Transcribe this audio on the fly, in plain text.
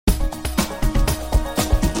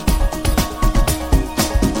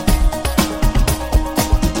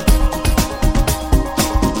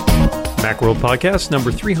Macworld Podcast, number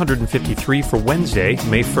 353 for Wednesday,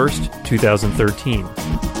 May 1st, 2013.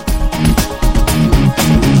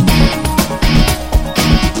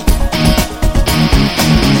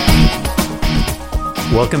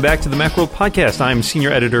 Welcome back to the Macworld Podcast. I'm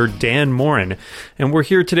Senior Editor Dan Morin, and we're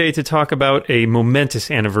here today to talk about a momentous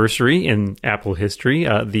anniversary in Apple history,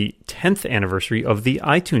 the 10th anniversary of the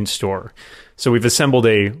iTunes Store. So we've assembled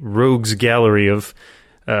a rogues gallery of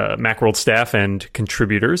Macworld staff and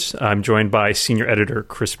contributors. I'm joined by Senior Editor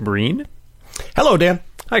Chris Breen. Hello, Dan.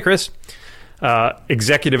 Hi, Chris.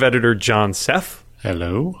 Executive Editor John Seff.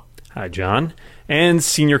 Hello. Hi, John. And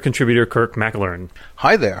Senior Contributor Kirk McElern.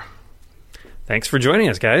 Hi there. Thanks for joining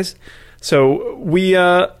us, guys. So we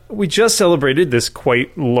just celebrated this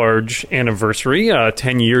quite large anniversary,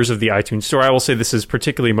 10 years of the iTunes Store. I will say this is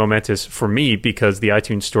particularly momentous for me because the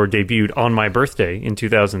iTunes Store debuted on my birthday in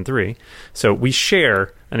 2003. So we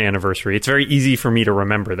share an anniversary. It's very easy for me to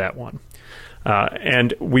remember that one.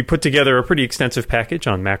 And we put together a pretty extensive package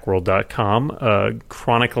on Macworld.com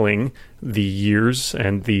chronicling the years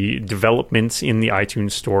and the developments in the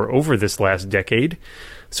iTunes Store over this last decade.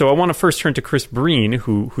 So I want to first turn to Chris Breen,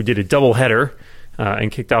 who did a doubleheader and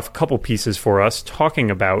kicked off a couple pieces for us talking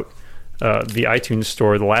about the iTunes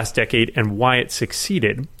Store the last decade and why it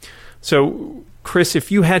succeeded. So, Chris,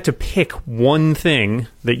 if you had to pick one thing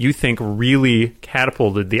that you think really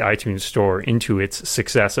catapulted the iTunes Store into its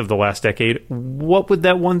success of the last decade, what would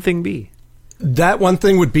that one thing be? That one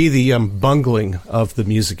thing would be the bungling of the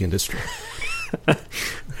music industry.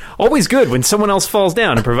 Always good when someone else falls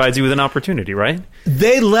down and provides you with an opportunity, right?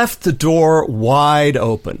 They left the door wide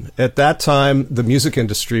open. At that time, the music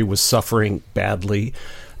industry was suffering badly.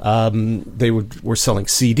 They were selling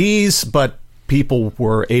CDs, but people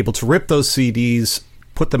were able to rip those CDs,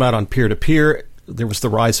 put them out on peer-to-peer. There was the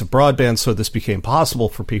rise of broadband, so this became possible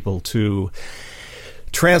for people to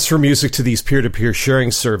transfer music to these peer-to-peer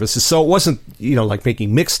sharing services. So it wasn't, like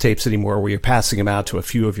making mixtapes anymore where you're passing them out to a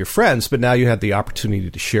few of your friends, but now you had the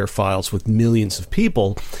opportunity to share files with millions of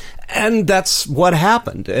people. And that's what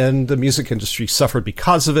happened. And the music industry suffered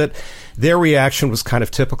because of it. Their reaction was kind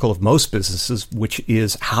of typical of most businesses, which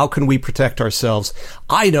is, how can we protect ourselves?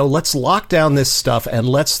 I know, let's lock down this stuff and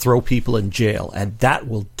let's throw people in jail. And that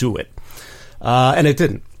will do it. And it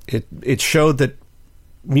didn't. It showed that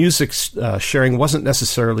music sharing wasn't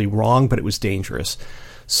necessarily wrong, but it was dangerous.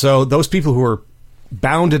 So those people who were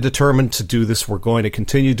bound and determined to do this were going to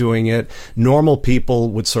continue doing it. Normal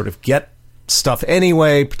people would sort of get stuff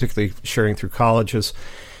anyway, particularly sharing through colleges,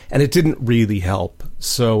 and it didn't really help.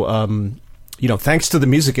 So, thanks to the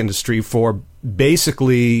music industry for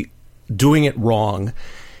basically doing it wrong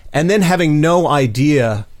and then having no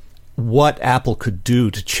idea what Apple could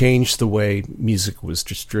do to change the way music was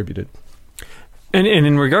distributed. And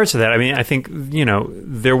in regards to that, I mean, I think, we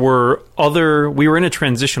were in a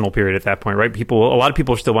transitional period at that point, right? A lot of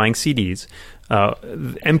people are still buying CDs.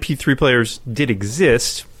 MP3 players did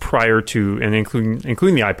exist prior to, and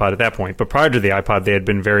including the iPod at that point, but prior to the iPod, they had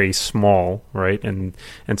been very small, right? And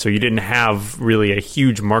so you didn't have really a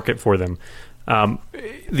huge market for them.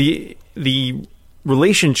 The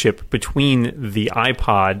relationship between the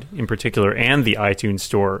iPod in particular and the iTunes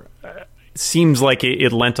Store seems like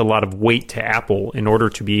it lent a lot of weight to Apple in order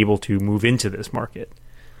to be able to move into this market.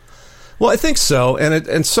 Well, I think so,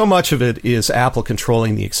 and so much of it is Apple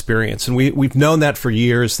controlling the experience, and we've known that for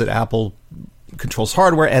years, that Apple controls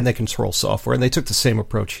hardware and they control software, and they took the same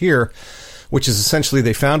approach here, which is essentially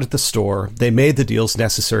they founded the store, they made the deals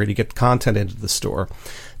necessary to get content into the store.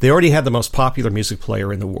 They already had the most popular music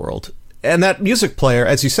player in the world. And that music player,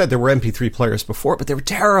 as you said, there were MP3 players before, but they were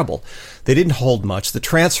terrible. They didn't hold much. The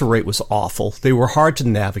transfer rate was awful. They were hard to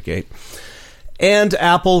navigate. And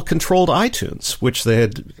Apple controlled iTunes, which they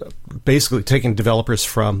had basically taken developers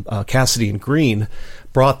from Cassidy and Green,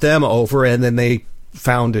 brought them over, and then they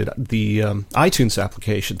founded the iTunes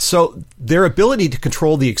application. So their ability to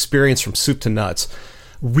control the experience from soup to nuts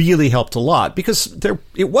really helped a lot, because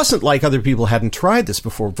it wasn't like other people hadn't tried this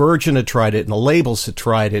before. Virgin had tried it, and the labels had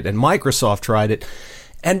tried it, and Microsoft tried it.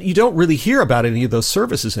 And you don't really hear about any of those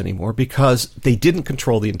services anymore because they didn't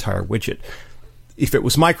control the entire widget. If it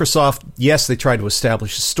was Microsoft, yes, they tried to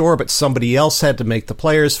establish a store, but somebody else had to make the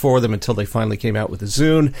players for them until they finally came out with the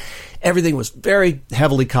Zune. Everything was very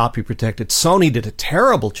heavily copy protected. Sony did a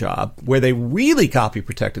terrible job where they really copy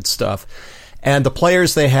protected stuff, and the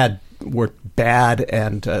players they had were bad,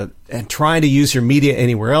 and trying to use your media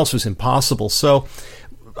anywhere else was impossible. So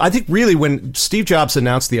I think really when Steve Jobs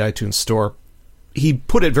announced the iTunes Store, he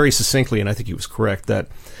put it very succinctly, and I think he was correct, that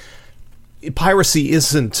piracy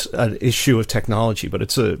isn't an issue of technology, but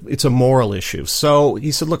it's a moral issue. So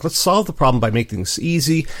he said, look, let's solve the problem by making this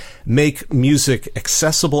easy, make music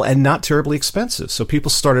accessible and not terribly expensive. So people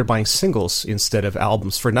started buying singles instead of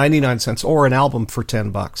albums for 99 cents or an album for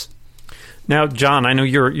 $10. Now, John, I know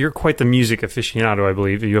you're quite the music aficionado, I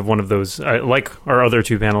believe. You have one of those, like our other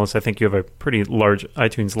two panelists, I think you have a pretty large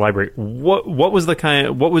iTunes library. What was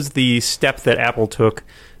the step that Apple took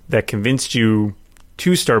that convinced you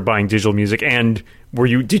to start buying digital music, and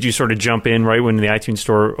did you sort of jump in right when the iTunes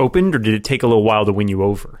store opened, or did it take a little while to win you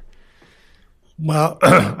over? Well,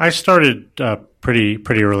 I started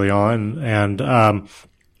pretty early on, and we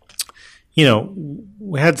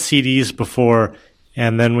had CDs before,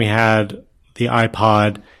 and then we had the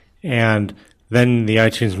iPod, and then the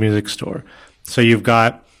iTunes Music Store. So you're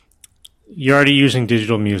already using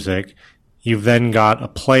digital music. You've then got a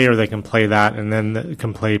player that can play that, and then that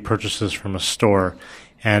can play purchases from a store.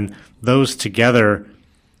 And those together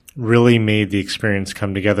really made the experience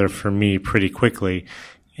come together for me pretty quickly.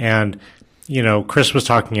 And, Chris was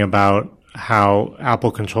talking about how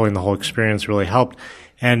Apple controlling the whole experience really helped.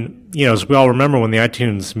 And, as we all remember, when the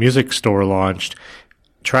iTunes Music Store launched,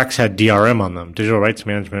 tracks had DRM on them, digital rights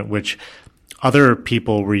management, which other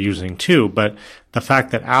people were using too. But the fact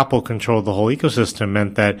that Apple controlled the whole ecosystem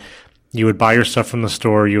meant that you would buy your stuff from the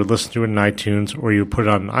store, you would listen to it in iTunes, or you would put it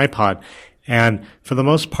on an iPod. And for the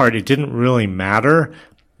most part, it didn't really matter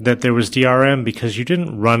that there was DRM because you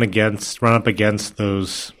didn't run up against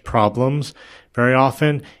those problems very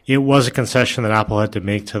often. It was a concession that Apple had to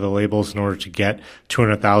make to the labels in order to get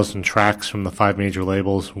 200,000 tracks from the 5 major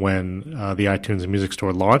labels when the iTunes Music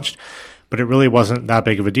Store launched. But it really wasn't that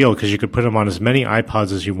big of a deal because you could put them on as many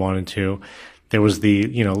iPods as you wanted to. There was the,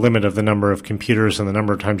 limit of the number of computers and the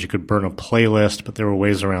number of times you could burn a playlist, but there were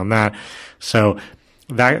ways around that. So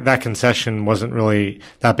that concession wasn't really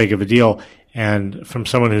that big of a deal. And from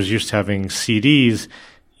someone who's used to having CDs,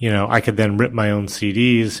 I could then rip my own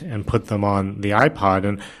CDs and put them on the iPod.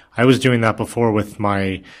 And I was doing that before with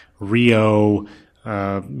my Rio,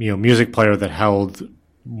 music player that held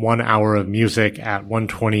 1 hour of music at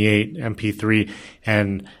 128 MP3.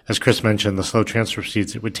 And as Chris mentioned, the slow transfer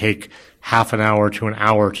speeds, it would take half an hour to an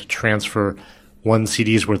hour to transfer one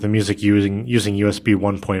CD's worth of music using USB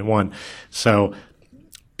 1.1. So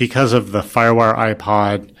because of the FireWire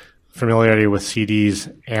iPod, familiarity with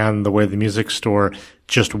CDs, and the way the music store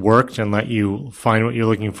just worked and let you find what you're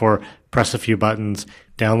looking for, press a few buttons,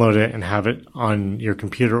 download it, and have it on your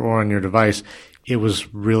computer or on your device, it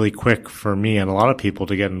was really quick for me and a lot of people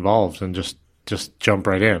to get involved and just jump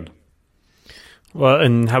right in. Well,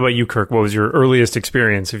 and how about you, Kirk? What was your earliest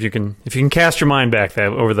experience, if you can cast your mind back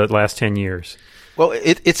over the last 10 years? Well,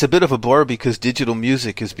 it's a bit of a blur because digital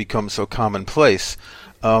music has become so commonplace.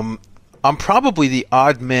 I'm probably the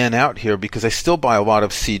odd man out here because I still buy a lot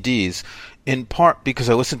of CDs, in part because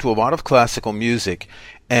I listen to a lot of classical music.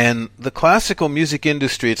 And the classical music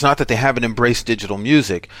industry, it's not that they haven't embraced digital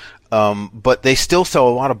music, but they still sell a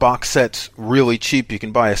lot of box sets really cheap. You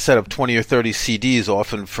can buy a set of 20 or 30 CDs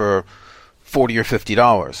often for $40 or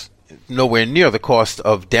 $50. Nowhere near the cost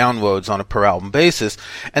of downloads on a per album basis.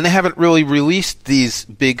 And they haven't really released these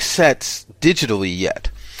big sets digitally yet.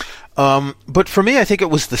 But for me, I think it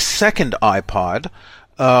was the second iPod.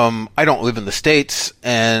 I don't live in the States,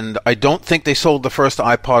 and I don't think they sold the first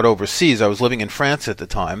iPod overseas. I was living in France at the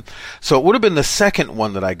time. So it would have been the second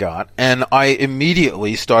one that I got, and I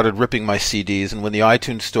immediately started ripping my CDs, and when the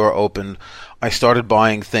iTunes store opened, I started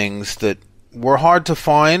buying things that were hard to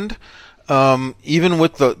find. Even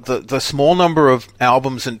with the small number of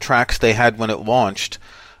albums and tracks they had when it launched,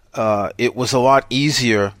 it was a lot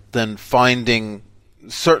easier than finding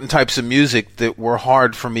certain types of music that were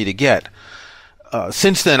hard for me to get.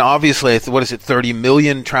 Since then, obviously, 30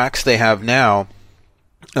 million tracks they have now,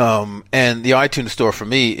 and the iTunes store for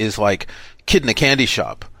me is like kid in a candy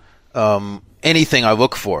shop. Anything I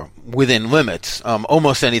look for, within limits,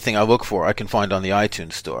 almost anything I look for, I can find on the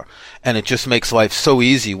iTunes store. And it just makes life so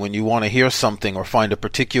easy when you want to hear something or find a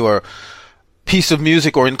particular piece of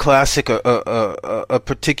music, or in classic, a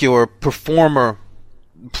particular performer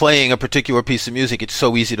playing a particular piece of music. It's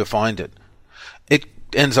so easy to find it. It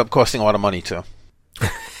ends up costing a lot of money, too.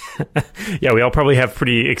 Yeah, we all probably have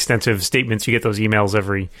pretty extensive statements. You get those emails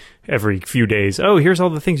every few days. Oh, here's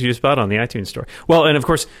all the things you just bought on the iTunes store. Well, and of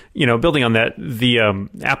course, building on that, the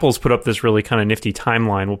Apple's put up this really kind of nifty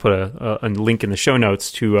timeline. We'll put a link in the show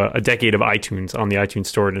notes to a decade of iTunes on the iTunes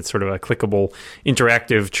store, and it's sort of a clickable,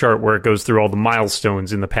 interactive chart where it goes through all the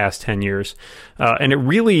milestones in the past 10 years. And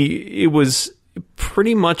it was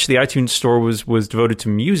pretty much the iTunes store was devoted to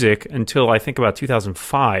music until I think about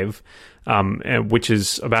 2005. which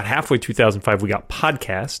is about halfway 2005. We got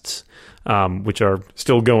podcasts, which are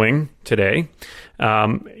still going today.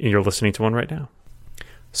 You're listening to one right now.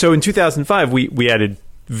 So in 2005, we added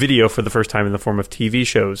video for the first time in the form of TV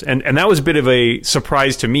shows. And that was a bit of a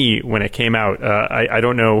surprise to me when it came out. I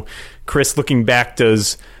don't know, Chris, looking back,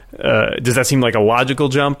 does that seem like a logical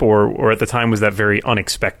jump, or at the time was that very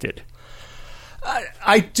unexpected?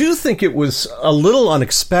 I do think it was a little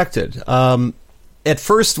unexpected. At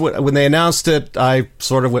first, when they announced it, I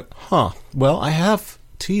sort of went, well, I have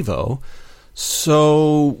TiVo,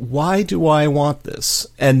 so why do I want this?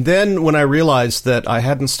 And then when I realized that I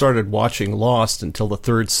hadn't started watching Lost until the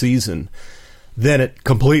third season, then it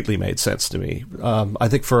completely made sense to me. I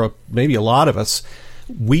think for maybe a lot of us,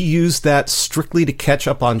 we used that strictly to catch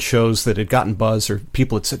up on shows that had gotten buzz, or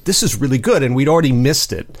people had said, this is really good, and we'd already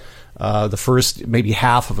missed it. The first maybe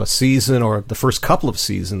half of a season or the first couple of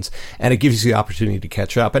seasons, and it gives you the opportunity to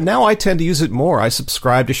catch up. And now I tend to use it more. I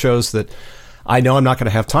subscribe to shows that I know I'm not going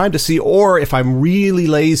to have time to see, or if I'm really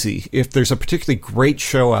lazy, if there's a particularly great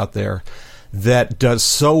show out there that does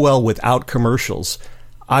so well without commercials,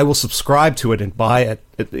 I will subscribe to it and buy it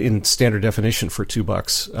in standard definition for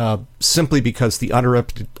 $2, simply because the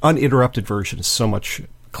uninterrupted version is so much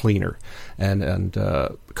cleaner and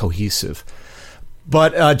cohesive.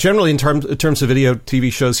 But generally, in terms of video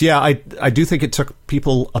TV shows, yeah, I do think it took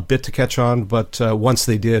people a bit to catch on, but once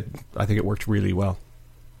they did, I think it worked really well.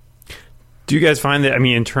 Do you guys find that,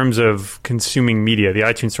 in terms of consuming media, the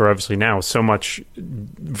iTunes Store obviously now so much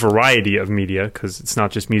variety of media, because it's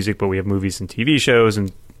not just music, but we have movies and TV shows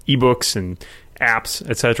and ebooks and apps,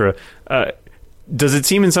 etc. Does it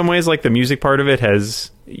seem in some ways like the music part of it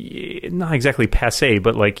has, not exactly passé,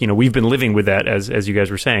 but we've been living with that, as you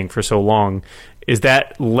guys were saying, for so long. Is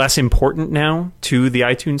that less important now to the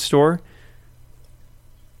iTunes Store?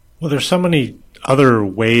 Well, there's so many other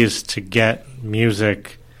ways to get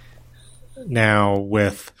music now,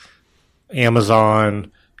 with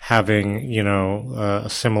Amazon having, a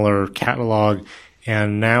similar catalog,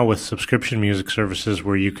 and now with subscription music services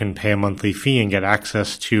where you can pay a monthly fee and get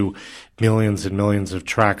access to millions and millions of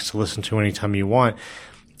tracks to listen to anytime you want.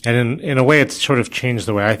 And in a way, it's sort of changed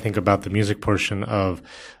the way I think about the music portion of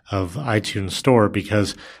iTunes Store,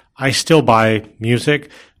 because I still buy music,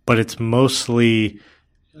 but it's mostly,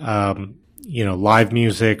 live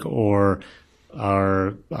music or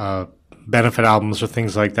benefit albums or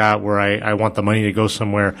things like that, where I want the money to go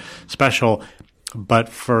somewhere special. But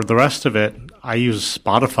for the rest of it, I use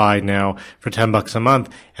Spotify now for $10 a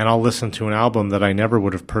month, and I'll listen to an album that I never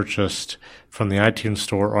would have purchased from the iTunes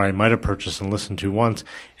Store, or I might have purchased and listened to once,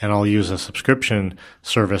 and I'll use a subscription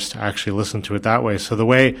service to actually listen to it that way. So the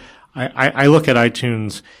way I look at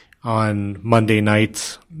iTunes on Monday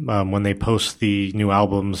nights, when they post the new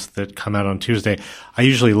albums that come out on Tuesday, I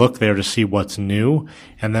usually look there to see what's new,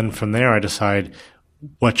 and then from there I decide,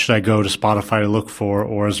 what should I go to Spotify to look for,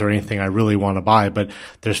 or is there anything I really want to buy? But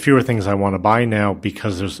there's fewer things I want to buy now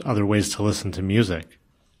because there's other ways to listen to music.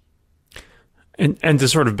 And to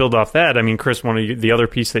sort of build off that, Chris, the other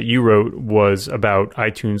piece that you wrote was about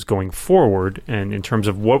iTunes going forward, and in terms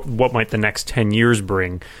of what might the next 10 years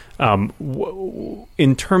bring.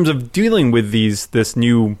 In terms of dealing with this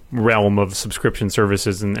new realm of subscription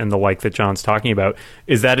services and the like that John's talking about,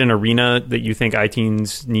 is that an arena that you think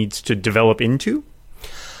iTunes needs to develop into?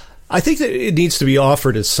 I think that it needs to be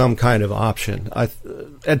offered as some kind of option. I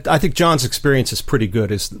think John's experience is pretty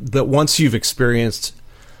good, is that once you've experienced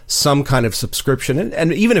some kind of subscription,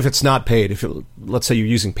 and even if it's not paid, let's say you're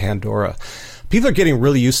using Pandora, people are getting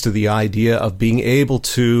really used to the idea of being able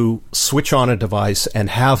to switch on a device and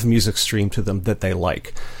have music streamed to them that they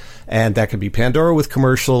like. And that could be Pandora with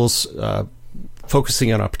commercials,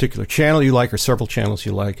 focusing on a particular channel you like or several channels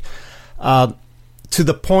you like, to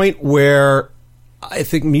the point where I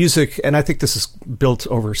think music, and I think this is built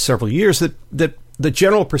over several years, that the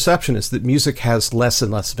general perception is that music has less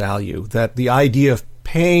and less value, that the idea of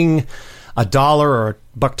paying $1 or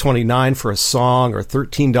 $1.29 for a song or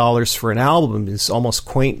 $13 for an album is almost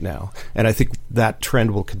quaint now. And I think that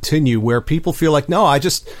trend will continue, where people feel like, no, I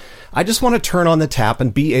just want to turn on the tap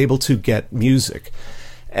and be able to get music.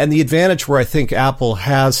 And the advantage where I think Apple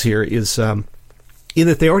has here is in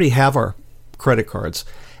that they already have our credit cards.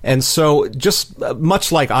 And so just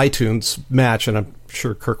much like iTunes Match, and I'm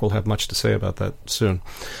sure Kirk will have much to say about that soon,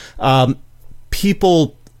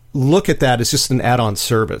 people look at that as just an add-on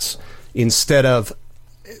service instead of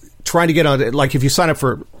trying to get on. Like if you sign up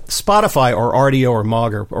for Spotify or RDO or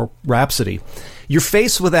Mog or Rhapsody, you're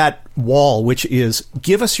faced with that wall, which is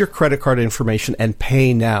give us your credit card information and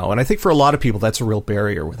pay now. And I think for a lot of people, that's a real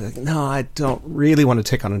barrier. No, I don't really want to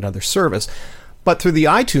take on another service. But through the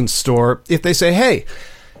iTunes store, if they say, hey,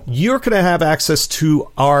 you're going to have access to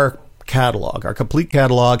our catalog, our complete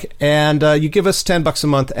catalog, and you give us $10 a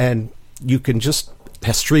month, and you can just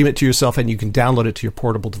stream it to yourself, and you can download it to your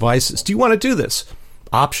portable devices. Do you want to do this?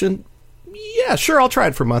 Option? Yeah, sure. I'll try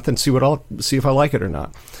it for a month and see if I like it or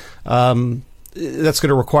not. That's going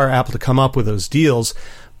to require Apple to come up with those deals.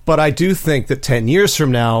 But I do think that 10 years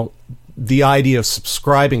from now, the idea of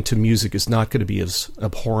subscribing to music is not going to be as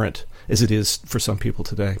abhorrent as it is for some people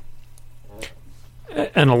today.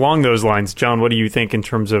 And along those lines, John, what do you think in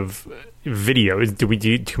terms of video?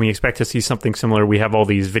 Can we expect to see something similar? We have all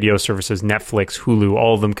these video services, Netflix, Hulu,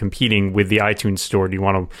 all of them competing with the iTunes store. Do you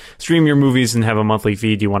want to stream your movies and have a monthly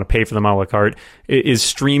fee? Do you want to pay for them a la carte? Is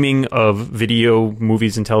streaming of video,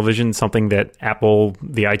 movies, and television something that Apple,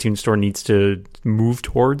 the iTunes store, needs to move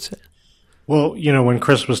towards? Well, when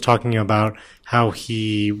Chris was talking about how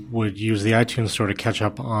he would use the iTunes store to catch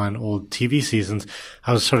up on old TV seasons,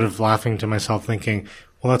 I was sort of laughing to myself thinking,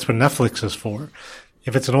 well, that's what Netflix is for.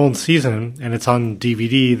 If it's an old season and it's on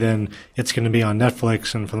DVD, then it's going to be on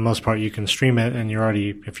Netflix, and for the most part, you can stream it, and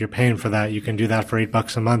if you're paying for that, you can do that for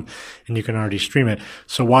 $8 a month, and you can already stream it.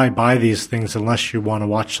 So why buy these things unless you want to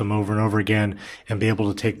watch them over and over again and be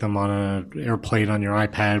able to take them on an airplane on your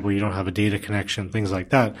iPad where you don't have a data connection, things like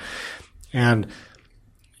that. And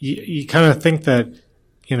you kind of think that,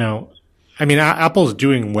 Apple's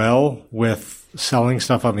doing well with selling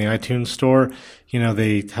stuff on the iTunes store.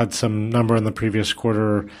 They had some number in the previous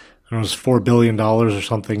quarter, it was $4 billion or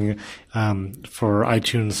something, for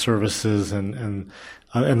iTunes services and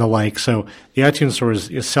the like. So the iTunes store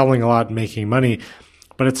is selling a lot and making money.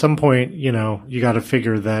 But at some point, you got to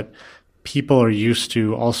figure that people are used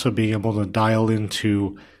to also being able to dial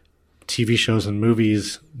into TV shows and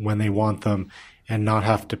movies when they want them and not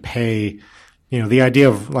have to pay. The idea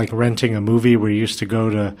of like renting a movie where you used to go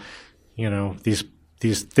to,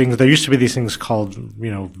 these things, there used to be these things called,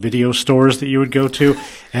 video stores that you would go to.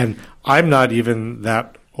 And I'm not even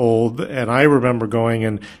that old. And I remember going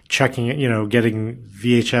and checking it, getting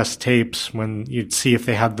VHS tapes when you'd see if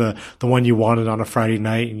they had the one you wanted on a Friday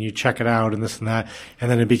night, and you check it out and this and that. And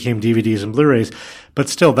then it became DVDs and Blu-rays. But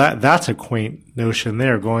still, that's a quaint notion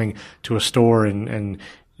there, going to a store and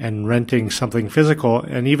renting something physical,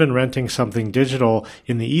 and even renting something digital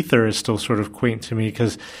in the ether is still sort of quaint to me,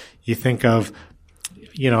 because you think of,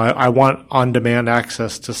 I want on-demand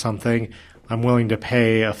access to something. I'm willing to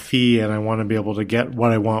pay a fee, and I want to be able to get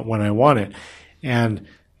what I want when I want it. And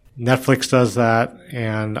Netflix does that,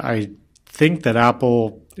 and I think that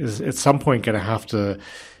Apple is at some point going to have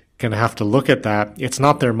to look at that. It's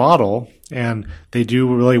not their model, and they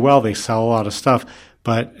do really well. They sell a lot of stuff,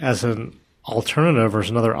 but as an alternative or as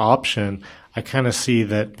another option, I kind of see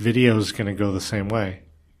that video is going to go the same way.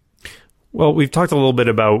 Well, we've talked a little bit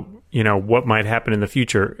about what might happen in the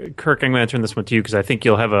future. Kirk, I'm going to turn this one to you because I think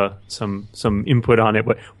you'll have some input on it.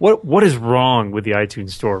 But what is wrong with the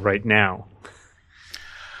iTunes store right now?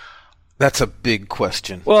 That's a big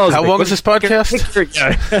question. Well, how long is this podcast?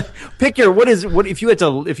 Pick your what if you had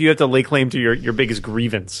to lay claim to your biggest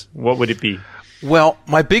grievance, what would it be? Well,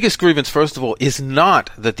 my biggest grievance, first of all, is not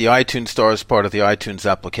that the iTunes Store is part of the iTunes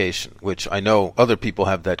application, which I know other people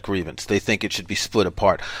have that grievance. They think it should be split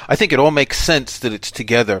apart. I think it all makes sense that it's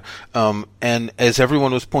together. And as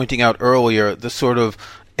everyone was pointing out earlier, the sort of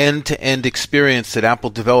end-to-end experience that Apple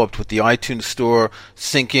developed with the iTunes Store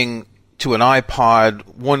syncing to an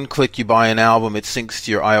iPod, one click you buy an album, it syncs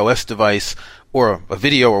to your iOS device, or a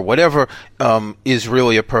video or whatever, is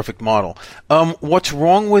really a perfect model. What's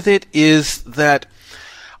wrong with it is that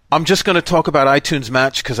I'm just going to talk about iTunes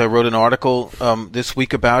Match because I wrote an article this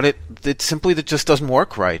week about it. That just doesn't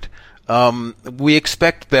work right. We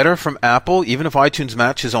expect better from Apple, even if iTunes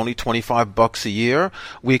Match is only $25 a year.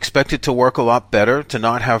 We expect it to work a lot better, to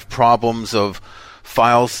not have problems of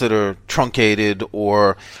files that are truncated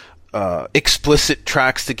or explicit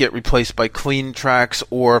tracks that get replaced by clean tracks,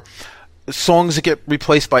 or songs that get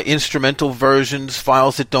replaced by instrumental versions,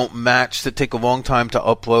 files that don't match, that take a long time to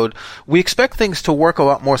upload. We expect things to work a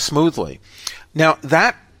lot more smoothly. Now,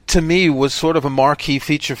 that, to me, was sort of a marquee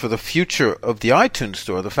feature for the future of the iTunes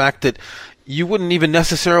Store, the fact that you wouldn't even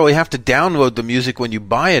necessarily have to download the music when you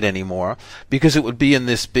buy it anymore, because it would be in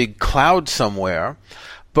this big cloud somewhere.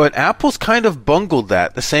 But Apple's kind of bungled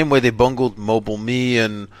that, the same way they bungled Mobile Me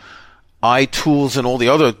and iTools and all the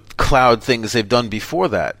other cloud things they've done before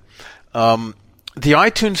that. The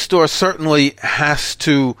iTunes Store certainly has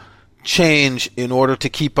to change in order to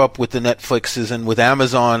keep up with the Netflixes and with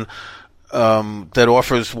Amazon, that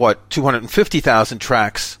offers 250,000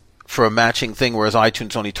 tracks for a matching thing, whereas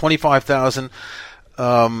iTunes only 25,000.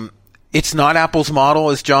 It's not Apple's model,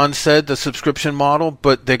 as John said, the subscription model,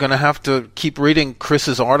 but they're going to have to keep reading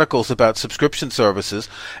Chris's articles about subscription services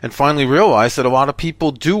and finally realize that a lot of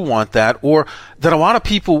people do want that, or that a lot of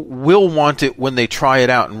people will want it when they try it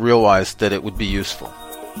out and realize that it would be useful.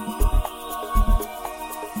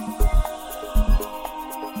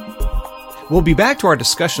 We'll be back to our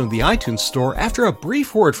discussion of the iTunes Store after a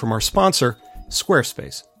brief word from our sponsor,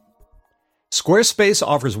 Squarespace. Squarespace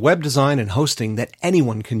offers web design and hosting that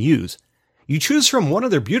anyone can use. You choose from one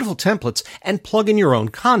of their beautiful templates and plug in your own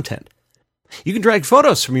content. You can drag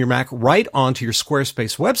photos from your Mac right onto your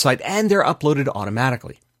Squarespace website, and they're uploaded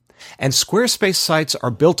automatically. And Squarespace sites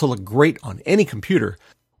are built to look great on any computer,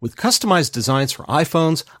 with customized designs for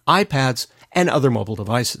iPhones, iPads, and other mobile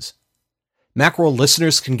devices. Macworld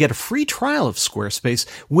listeners can get a free trial of Squarespace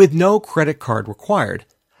with no credit card required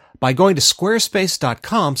by going to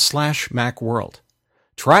squarespace.com/Macworld.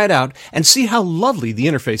 Try it out and see how lovely the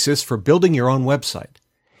interface is for building your own website.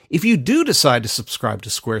 If you do decide to subscribe to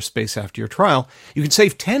Squarespace after your trial, you can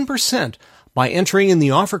save 10% by entering in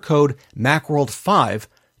the offer code Macworld5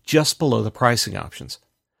 just below the pricing options.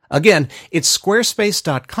 Again, it's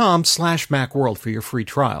squarespace.com/Macworld for your free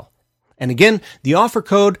trial. And again, the offer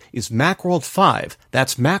code is Macworld5.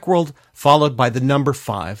 That's Macworld followed by the number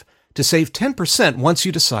 5 to save 10% once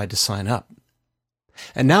you decide to sign up.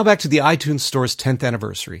 And now back to the iTunes Store's 10th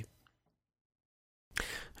anniversary.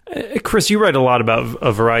 Chris, you write a lot about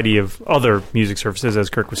a variety of other music services, as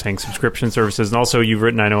Kirk was saying, subscription services, and also you've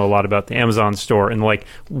written, I know, a lot about the Amazon store. And like,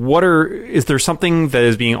 is there something that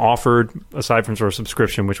is being offered aside from sort of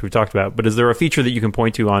subscription, which we've talked about, but is there a feature that you can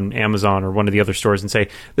point to on Amazon or one of the other stores and say,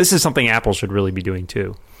 this is something Apple should really be doing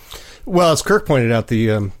too? Well, as Kirk pointed out,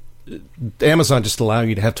 the Amazon just allowing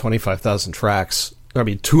you to have 25,000 tracks,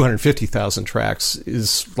 250,000 tracks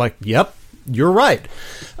is like, yep, you're right.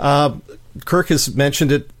 Kirk has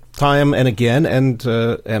mentioned it time and again, and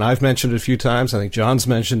I've mentioned it a few times. I think John's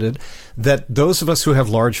mentioned it, that those of us who have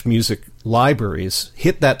large music libraries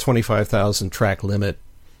hit that 25,000 track limit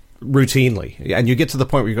routinely. And you get to the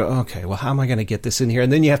point where you go, okay, well, how am I going to get this in here?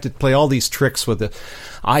 And then you have to play all these tricks with the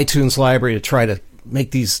iTunes library to try to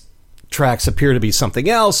make these tracks appear to be something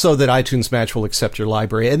else so that iTunes Match will accept your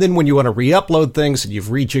library. And then when you want to re-upload things and you've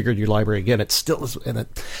rejiggered your library again, it still is, and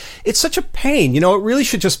it's such a pain. You know, it really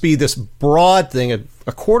should just be this broad thing, a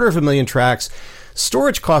 250,000 tracks.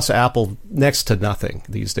 Storage costs Apple next to nothing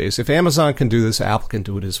these days. If Amazon can do this, Apple can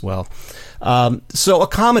do it as well. So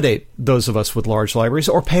accommodate those of us with large libraries,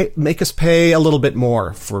 or make us pay a little bit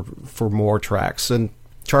more for more tracks and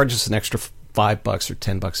charge us an extra $5 or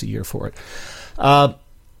 $10 a year for it.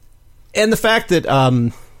 And the fact that,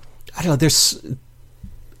 I don't know,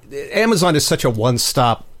 Amazon is such a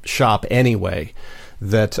one-stop shop anyway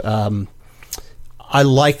that I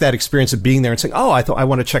like that experience of being there and saying, oh, I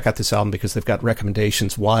want to check out this album because they've got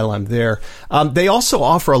recommendations while I'm there. They also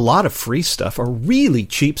offer a lot of free stuff, or really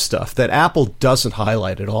cheap stuff that Apple doesn't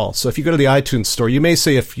highlight at all. So if you go to the iTunes store, you may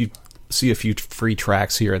see a few free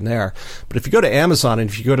tracks here and there. But if you go to Amazon and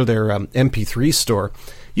if you go to their MP3 store,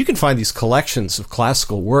 you can find these collections of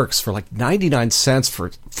classical works for like 99 cents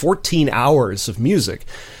for 14 hours of music.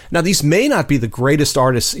 Now, these may not be the greatest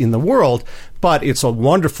artists in the world, but it's a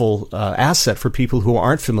wonderful asset for people who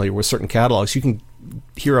aren't familiar with certain catalogs. You can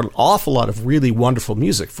hear an awful lot of really wonderful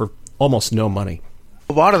music for almost no money.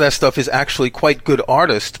 A lot of that stuff is actually quite good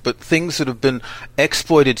artists, but things that have been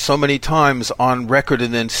exploited so many times on record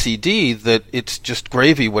and then CD that it's just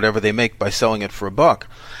gravy, whatever they make by selling it for $1.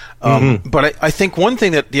 But I think one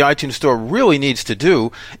thing that the iTunes Store really needs to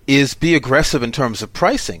do is be aggressive in terms of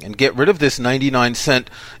pricing and get rid of this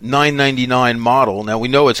 99-cent, $9.99 model. Now, we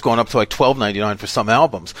know it's going up to like $12.99 for some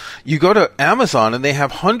albums. You go to Amazon and they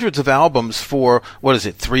have hundreds of albums for, what is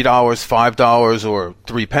it, $3, $5, or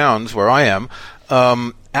 £3 where I am.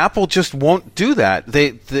 Apple just won't do that.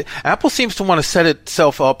 Apple seems to want to set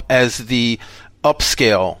itself up as the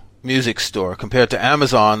upscale music store compared to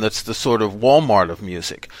Amazon, that's the sort of Walmart of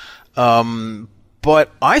music.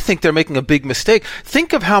 But I think they're making a big mistake.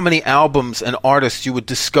 Think of how many albums and artists you would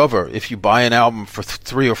discover if you buy an album for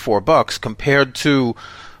 $3 or $4 compared to,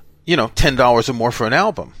 $10 or more for an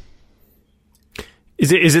album.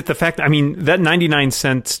 Is it the fact, I mean, that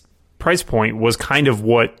 99-cent price point was kind of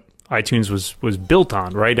what iTunes was built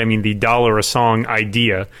on, right? I mean, the $1 a song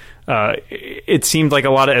idea. It seemed like a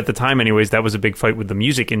lot of, at the time anyways, that was a big fight with the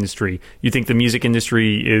music industry. You think the music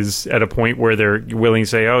industry is at a point where they're willing to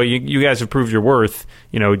say, oh, you guys have proved your worth,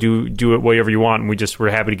 do it whatever you want, and we're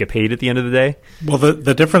happy to get paid at the end of the day? Well,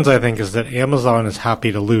 the difference, I think, is that Amazon is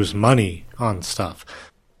happy to lose money on stuff.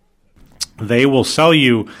 They will sell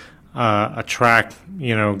you a track,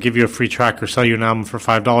 give you a free track or sell you an album for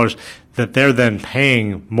 $5. that they're then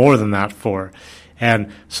paying more than that for.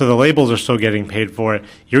 And so the labels are still getting paid for it.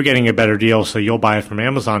 You're getting a better deal, so you'll buy it from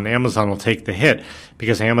Amazon. Amazon will take the hit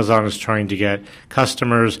because Amazon is trying to get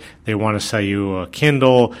customers. They want to sell you a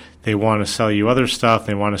Kindle. They want to sell you other stuff.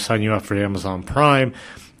 They want to sign you up for Amazon Prime.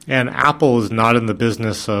 And Apple is not in the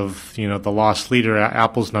business of, the lost leader.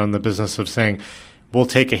 Apple's not in the business of saying, we'll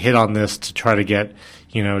take a hit on this to try to get,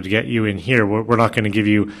 to get you in here. We're not going to give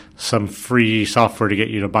you some free software to get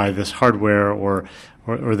you to buy this hardware or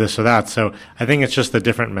this or that. So I think it's just a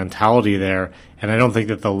different mentality there. And I don't think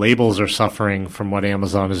that the labels are suffering from what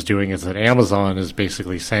Amazon is doing. Is that Amazon is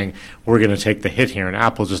basically saying, we're going to take the hit here, and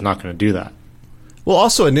Apple's just not going to do that. Well,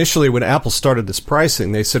 also initially when Apple started this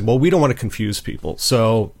pricing, they said, well, we don't want to confuse people.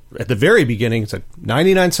 So at the very beginning, it's like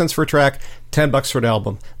 99 cents for a track, $10 for an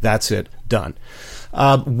album. That's it. Done.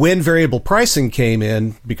 When variable pricing came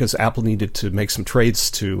in, because Apple needed to make some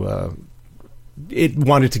trades it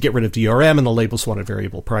wanted to get rid of DRM, and the labels wanted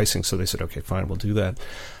variable pricing. So they said, okay, fine, we'll do that.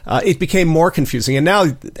 It became more confusing. And now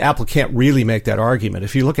Apple can't really make that argument.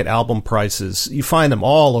 If you look at album prices, you find them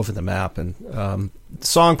all over the map. And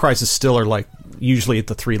song prices still are like usually at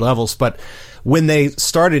the 3 levels. But when they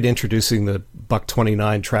started introducing the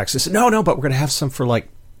 $1.29 tracks, they said, no, but we're going to have some for like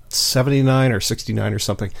 79 or 69 or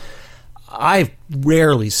something. I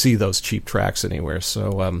rarely see those cheap tracks anywhere.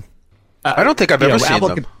 So I don't think I've ever seen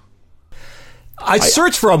them. I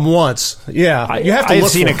searched for them once. Yeah, you have to I've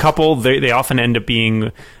look seen for a couple. They often end up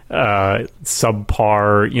being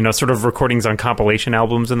subpar, sort of recordings on compilation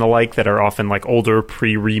albums and the like that are often like older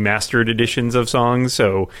pre-remastered editions of songs.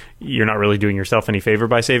 So you're not really doing yourself any favor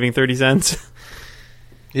by saving 30 cents.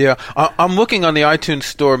 Yeah, I'm looking on the iTunes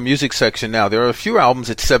Store music section now. There are a few albums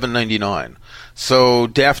at $7.99. So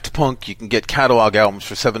Daft Punk, you can get catalog albums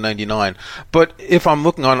for $7.99. But if I'm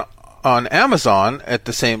looking on Amazon at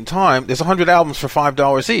the same time, there's 100 albums for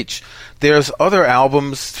 $5 each. There's other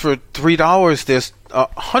albums for $3. There's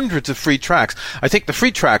hundreds of free tracks. I think the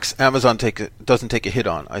free tracks Amazon doesn't take a hit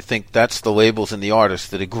on. I think that's the labels and the artists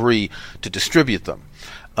that agree to distribute them.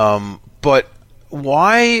 But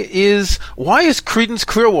why is Creedence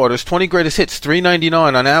Clearwater's 20 Greatest Hits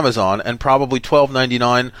 $3.99 on Amazon and probably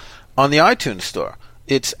 $12.99 on the iTunes Store?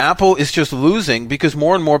 Apple is just losing because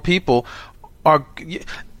more and more people are.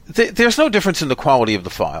 There's no difference in the quality of the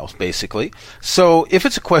files, basically. So if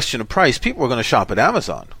it's a question of price, people are going to shop at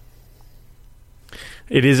Amazon.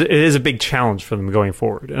 It is a big challenge for them going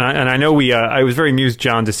forward. And I know I was very amused,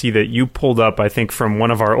 John, to see that you pulled up, I think, from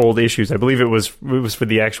one of our old issues. I believe it was for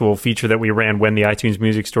the actual feature that we ran when the iTunes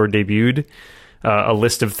Music Store debuted, a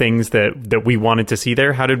list of things that we wanted to see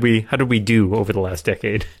there. How did we do over the last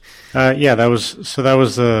decade? Yeah, that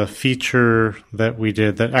was a feature that we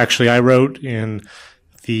did that actually I wrote in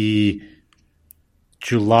the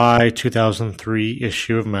July 2003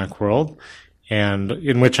 issue of Macworld, and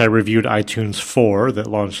in which I reviewed iTunes 4 that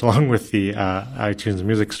launched along with the iTunes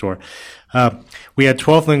Music Store. We had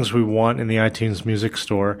 12 things we want in the iTunes Music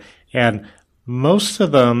Store, and most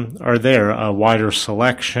of them are there. A wider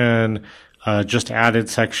selection, just added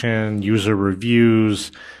section, user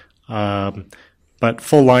reviews, but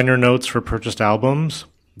full liner notes for purchased albums,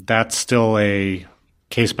 that's still a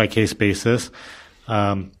case-by-case basis.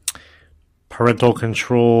 Parental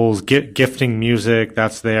controls, gifting music,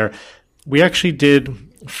 that's there. We actually did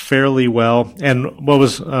fairly well. And what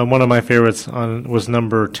was one of my favorites was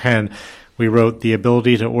number 10. We wrote the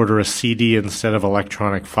ability to order a CD instead of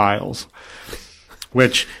electronic files,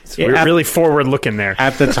 which we're really forward looking there.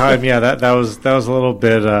 At the time, yeah, that was a little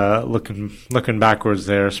bit looking backwards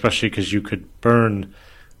there, especially because you could burn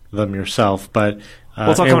them yourself. But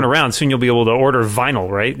it's all coming around. Soon you'll be able to order vinyl,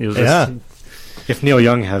 right? If Neil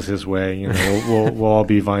Young has his way, we'll all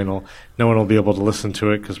be vinyl. No one will be able to listen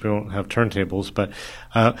to it because we won't have turntables. But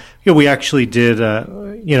we actually did.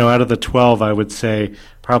 Out of the 12, I would say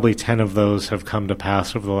probably 10 of those have come to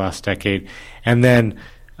pass over the last decade. And then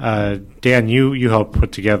Dan, you helped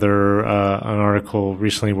put together an article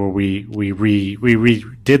recently where we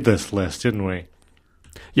redid this list, didn't we?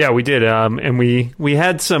 Yeah, we did, and we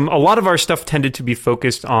had a lot of our stuff tended to be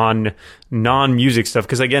focused on non-music stuff,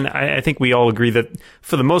 because again, I think we all agree that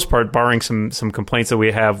for the most part, barring some complaints that we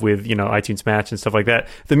have with iTunes Match and stuff like that,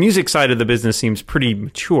 the music side of the business seems pretty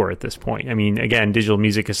mature at this point. I mean, again, digital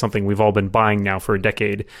music is something we've all been buying now for a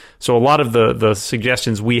decade, so a lot of the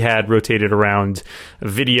suggestions we had rotated around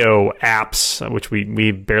video apps, which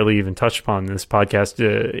we barely even touched upon in this podcast.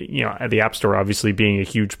 The App Store obviously being a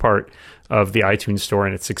huge part of the iTunes Store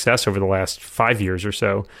and its success over the last 5 years or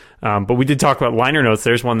so. But we did talk about liner notes.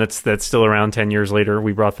 There's one that's still around 10 years later.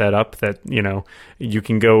 We brought that up, that, you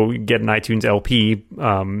can go get an iTunes LP,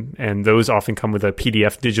 and those often come with a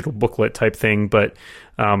PDF digital booklet type thing. But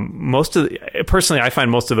personally, I find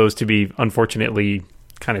most of those to be, unfortunately,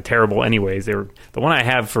 kind of terrible anyways. The one I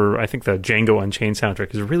have for, I think, the Django Unchained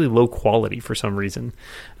soundtrack is really low quality for some reason.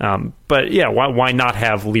 But yeah, why not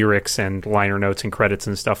have lyrics and liner notes and credits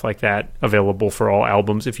and stuff like that available for all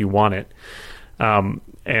albums if you want it?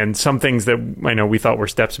 And some things that I know we thought were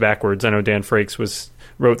steps backwards. I know Dan Frakes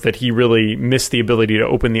wrote that he really missed the ability to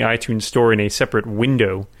open the iTunes Store in a separate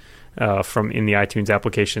window from in the iTunes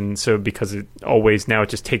application. So because it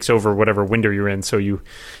just takes over whatever window you're in. So you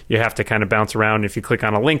have to kind of bounce around. If you click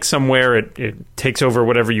on a link somewhere, it takes over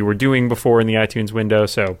whatever you were doing before in the iTunes window.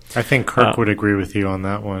 So I think Kirk would agree with you on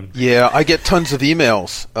that one. Yeah, I get tons of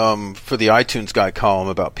emails for the iTunes Guy column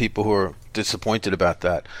about people who are disappointed about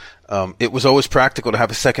that. It was always practical to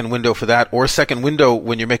have a second window for that, or a second window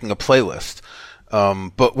when you're making a playlist.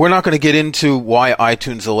 But we're not going to get into why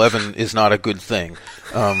iTunes 11 is not a good thing.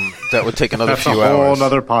 That would take another few hours. That's a whole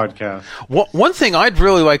other podcast. One thing I'd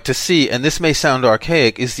really like to see, and this may sound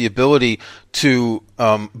archaic, is the ability to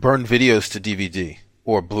burn videos to DVD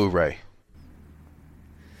or Blu-ray.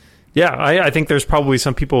 Yeah, I think there's probably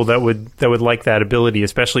some people that would like that ability,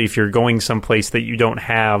 especially if you're going someplace that you don't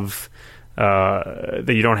have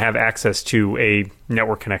access to a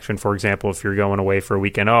network connection. For example, if you're going away for a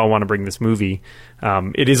weekend, I want to bring this movie.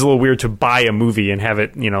 It is a little weird to buy a movie and have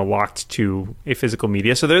it, locked to a physical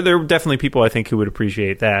media. So there are definitely people I think who would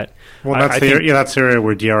appreciate that. Well, that's the area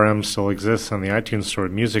where DRM still exists on the iTunes Store.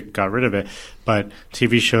 Music got rid of it, but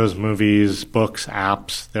TV shows, movies, books,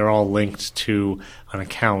 apps, they're all linked to an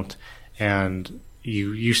account, and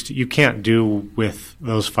you can't do with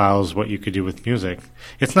those files what you could do with music.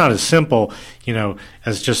 It's not as simple,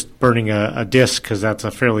 as just burning a disc, because that's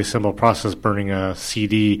a fairly simple process, burning a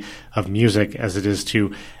CD of music, as it is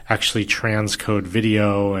to actually transcode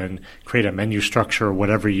video and create a menu structure or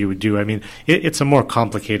whatever you would do. I mean, it's a more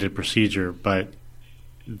complicated procedure, but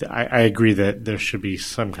I agree that there should be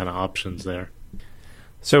some kind of options there.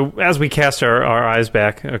 So as we cast our eyes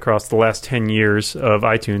back across the last 10 years of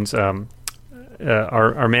iTunes,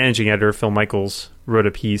 our managing editor, Phil Michaels, wrote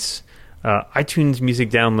a piece, iTunes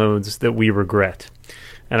music downloads that we regret.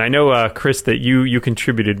 And I know, Chris, that you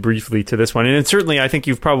contributed briefly to this one. And certainly, I think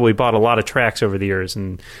you've probably bought a lot of tracks over the years.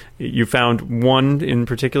 And you found one in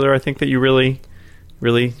particular, I think, that you really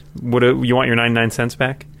you want your 99 cents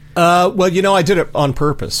back? Well, I did it on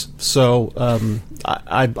purpose. So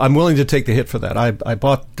I'm willing to take the hit for that. I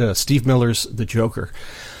bought Steve Miller's The Joker,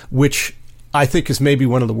 which I think is maybe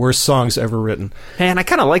one of the worst songs ever written. Man, I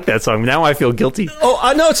kind of like that song. Now I feel guilty.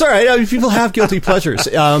 Oh, no, it's all right. I mean, people have guilty pleasures.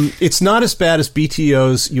 It's not as bad as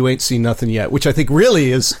BTO's You Ain't Seen Nothing Yet, which I think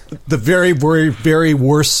really is the very, very, very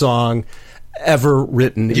worst song ever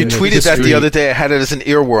written. You tweeted that the other day. I had it as an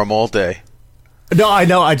earworm all day. No, I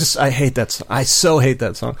know. I hate that song. I so hate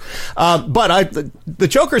that song. But The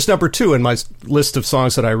Joker's number 2 in my list of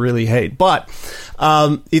songs that I really hate. But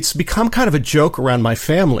it's become kind of a joke around my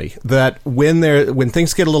family that when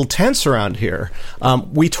things get a little tense around here,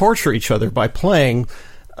 we torture each other by playing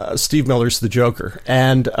Steve Miller's The Joker.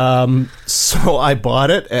 And so I bought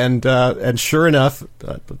it, and sure enough,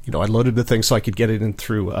 I loaded the thing so I could get it in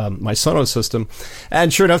through my Sonos system.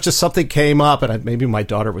 And sure enough, just something came up, and maybe my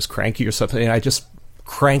daughter was cranky or something, and I just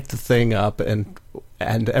cranked the thing up, and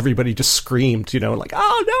everybody just screamed, like,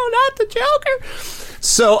 oh, no, not The Joker.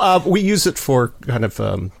 So we use it for kind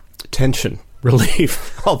of tension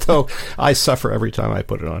relief, although I suffer every time I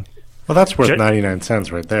put it on. Well, that's worth 99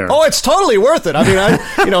 cents right there. Oh, it's totally worth it. I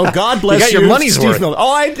mean, God bless you. You got your money's Steve worth. Miller. Oh,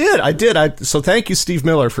 I did. So thank you, Steve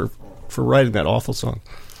Miller, for writing that awful song.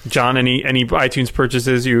 John, any iTunes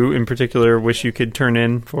purchases you in particular wish you could turn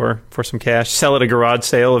in for some cash? Sell at a garage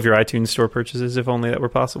sale of your iTunes Store purchases, if only that were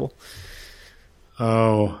possible.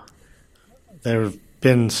 Oh, there have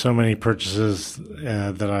been so many purchases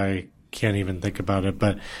that I can't even think about it.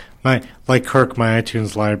 But like Kirk, my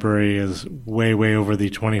iTunes library is way, way over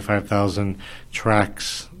the 25,000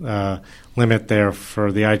 tracks limit there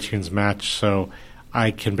for the iTunes Match. So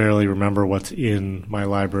I can barely remember what's in my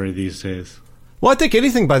library these days. Well, I think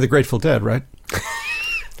anything by the Grateful Dead, right?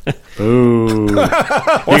 Ooh.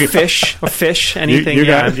 or fish, anything. You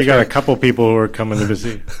got a couple people who are coming to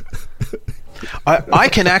visit. I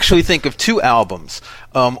can actually think of 2 albums.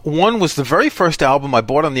 One was the very first album I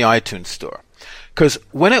bought on the iTunes Store. Because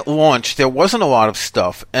when it launched, there wasn't a lot of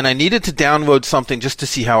stuff, and I needed to download something just to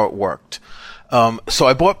see how it worked. So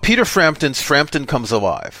I bought Peter Frampton's Frampton Comes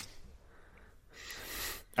Alive.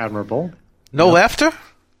 Admirable. No laughter?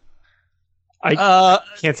 I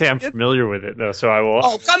can't say I'm familiar with it, though, so I will...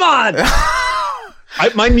 Oh, come on!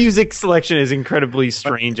 My music selection is incredibly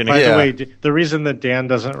strange. And By the way, the reason that Dan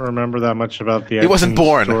doesn't remember that much about the He wasn't iTunes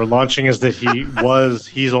born. Store launching is that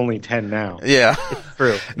he's only 10 now. Yeah.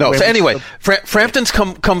 True. No, so anyway, Frampton's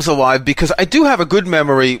comes alive because I do have a good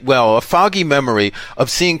memory, a foggy memory of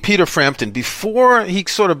seeing Peter Frampton before he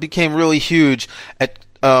sort of became really huge at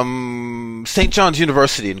St. John's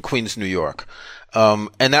University in Queens, New York. And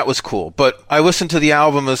that was cool. But I listened to the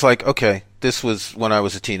album and was like, okay, this was when I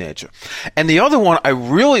was a teenager. And the other one I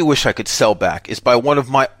really wish I could sell back is by one of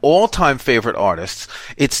my all-time favorite artists.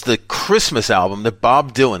 It's the Christmas album that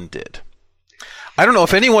Bob Dylan did. I don't know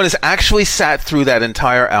if anyone has actually sat through that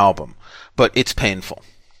entire album, but it's painful.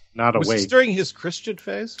 Not Was this awake. during his Christian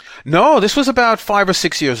phase? No, this was about 5 or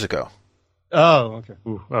 6 years ago. Oh, okay.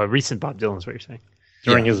 Ooh, recent Bob Dylan is what you're saying.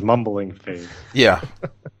 During his mumbling phase. Yeah.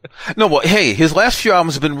 No, well, hey, his last few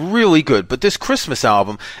albums have been really good, but this Christmas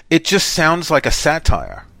album, it just sounds like a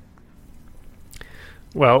satire.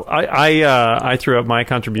 Well, I threw up my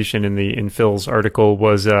contribution in Phil's article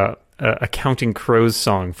was a Counting Crows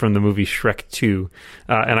song from the movie Shrek 2.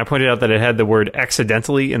 And I pointed out that it had the word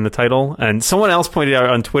accidentally in the title. And someone else pointed out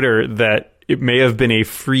on Twitter that it may have been a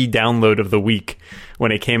free download of the week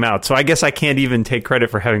when it came out. So I guess I can't even take credit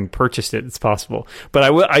for having purchased it. It's possible. But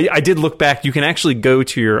I did look back. You can actually go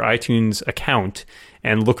to your iTunes account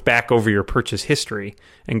and look back over your purchase history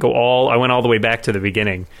and I went all the way back to the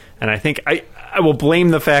beginning. And I think I will blame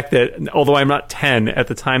the fact that although I'm not 10 at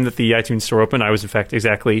the time that the iTunes store opened, I was in fact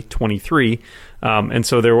exactly 23. And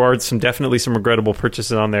so there were definitely some regrettable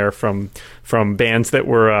purchases on there from bands that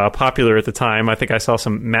were popular at the time. I think I saw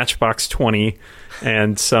some Matchbox 20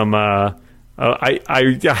 and some,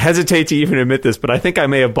 I hesitate to even admit this, but I think I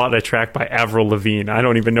may have bought a track by Avril Lavigne. I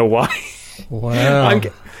don't even know why. Wow.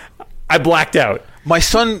 I blacked out. My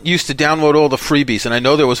son used to download all the freebies, and I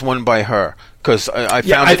know there was one by her because I found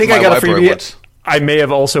it I think in my I got a library freebie. once. I may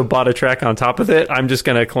have also bought a track on top of it. I'm just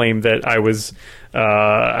going to claim that I was,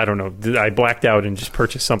 I don't know, I blacked out and just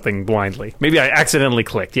purchased something blindly. Maybe I accidentally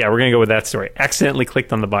clicked. Yeah, we're going to go with that story. Accidentally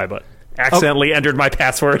clicked on the buy button. Accidentally entered my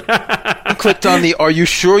password. Clicked on the, are you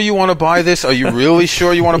sure you want to buy this? Are you really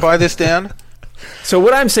sure you want to buy this, Dan? So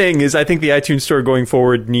what I'm saying is I think the iTunes store going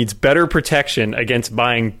forward needs better protection against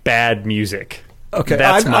buying bad music. Okay,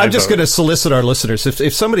 I'm just going to solicit our listeners.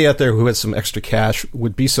 If somebody out there who has some extra cash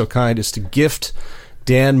would be so kind as to gift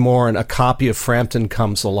Dan Morin a copy of Frampton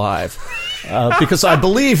Comes Alive, because I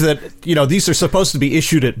believe that these are supposed to be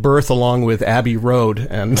issued at birth along with Abbey Road,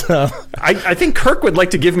 and I think Kirk would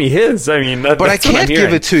like to give me his. I mean, but I can't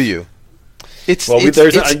give it to you. It's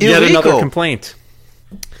there's it's yet illegal. another complaint.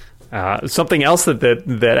 Something else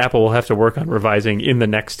that Apple will have to work on revising in the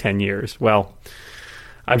next 10 years. Well,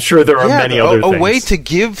 I'm sure there are many other things. A way to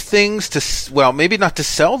give things to, maybe not to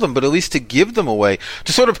sell them, but at least to give them away.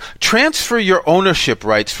 To sort of transfer your ownership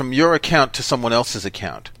rights from your account to someone else's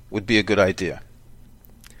account would be a good idea.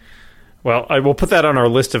 Well, I will put that on our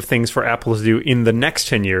list of things for Apple to do in the next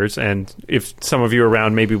 10 years. And if some of you are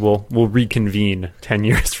around, maybe we'll reconvene 10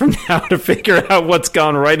 years from now to figure out what's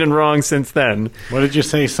gone right and wrong since then. What did you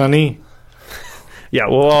say, Sonny? Yeah,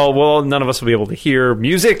 well, none of us will be able to hear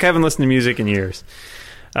music. I haven't listened to music in years.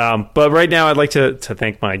 But right now, I'd like to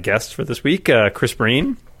thank my guests for this week, Chris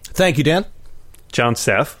Breen. Thank you, Dan. John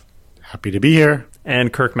Steff. Happy to be here.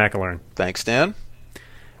 And Kirk McElern. Thanks, Dan.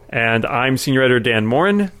 And I'm Senior Editor Dan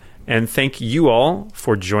Morin. And thank you all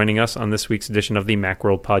for joining us on this week's edition of the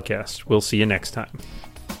Macworld Podcast. We'll see you next time.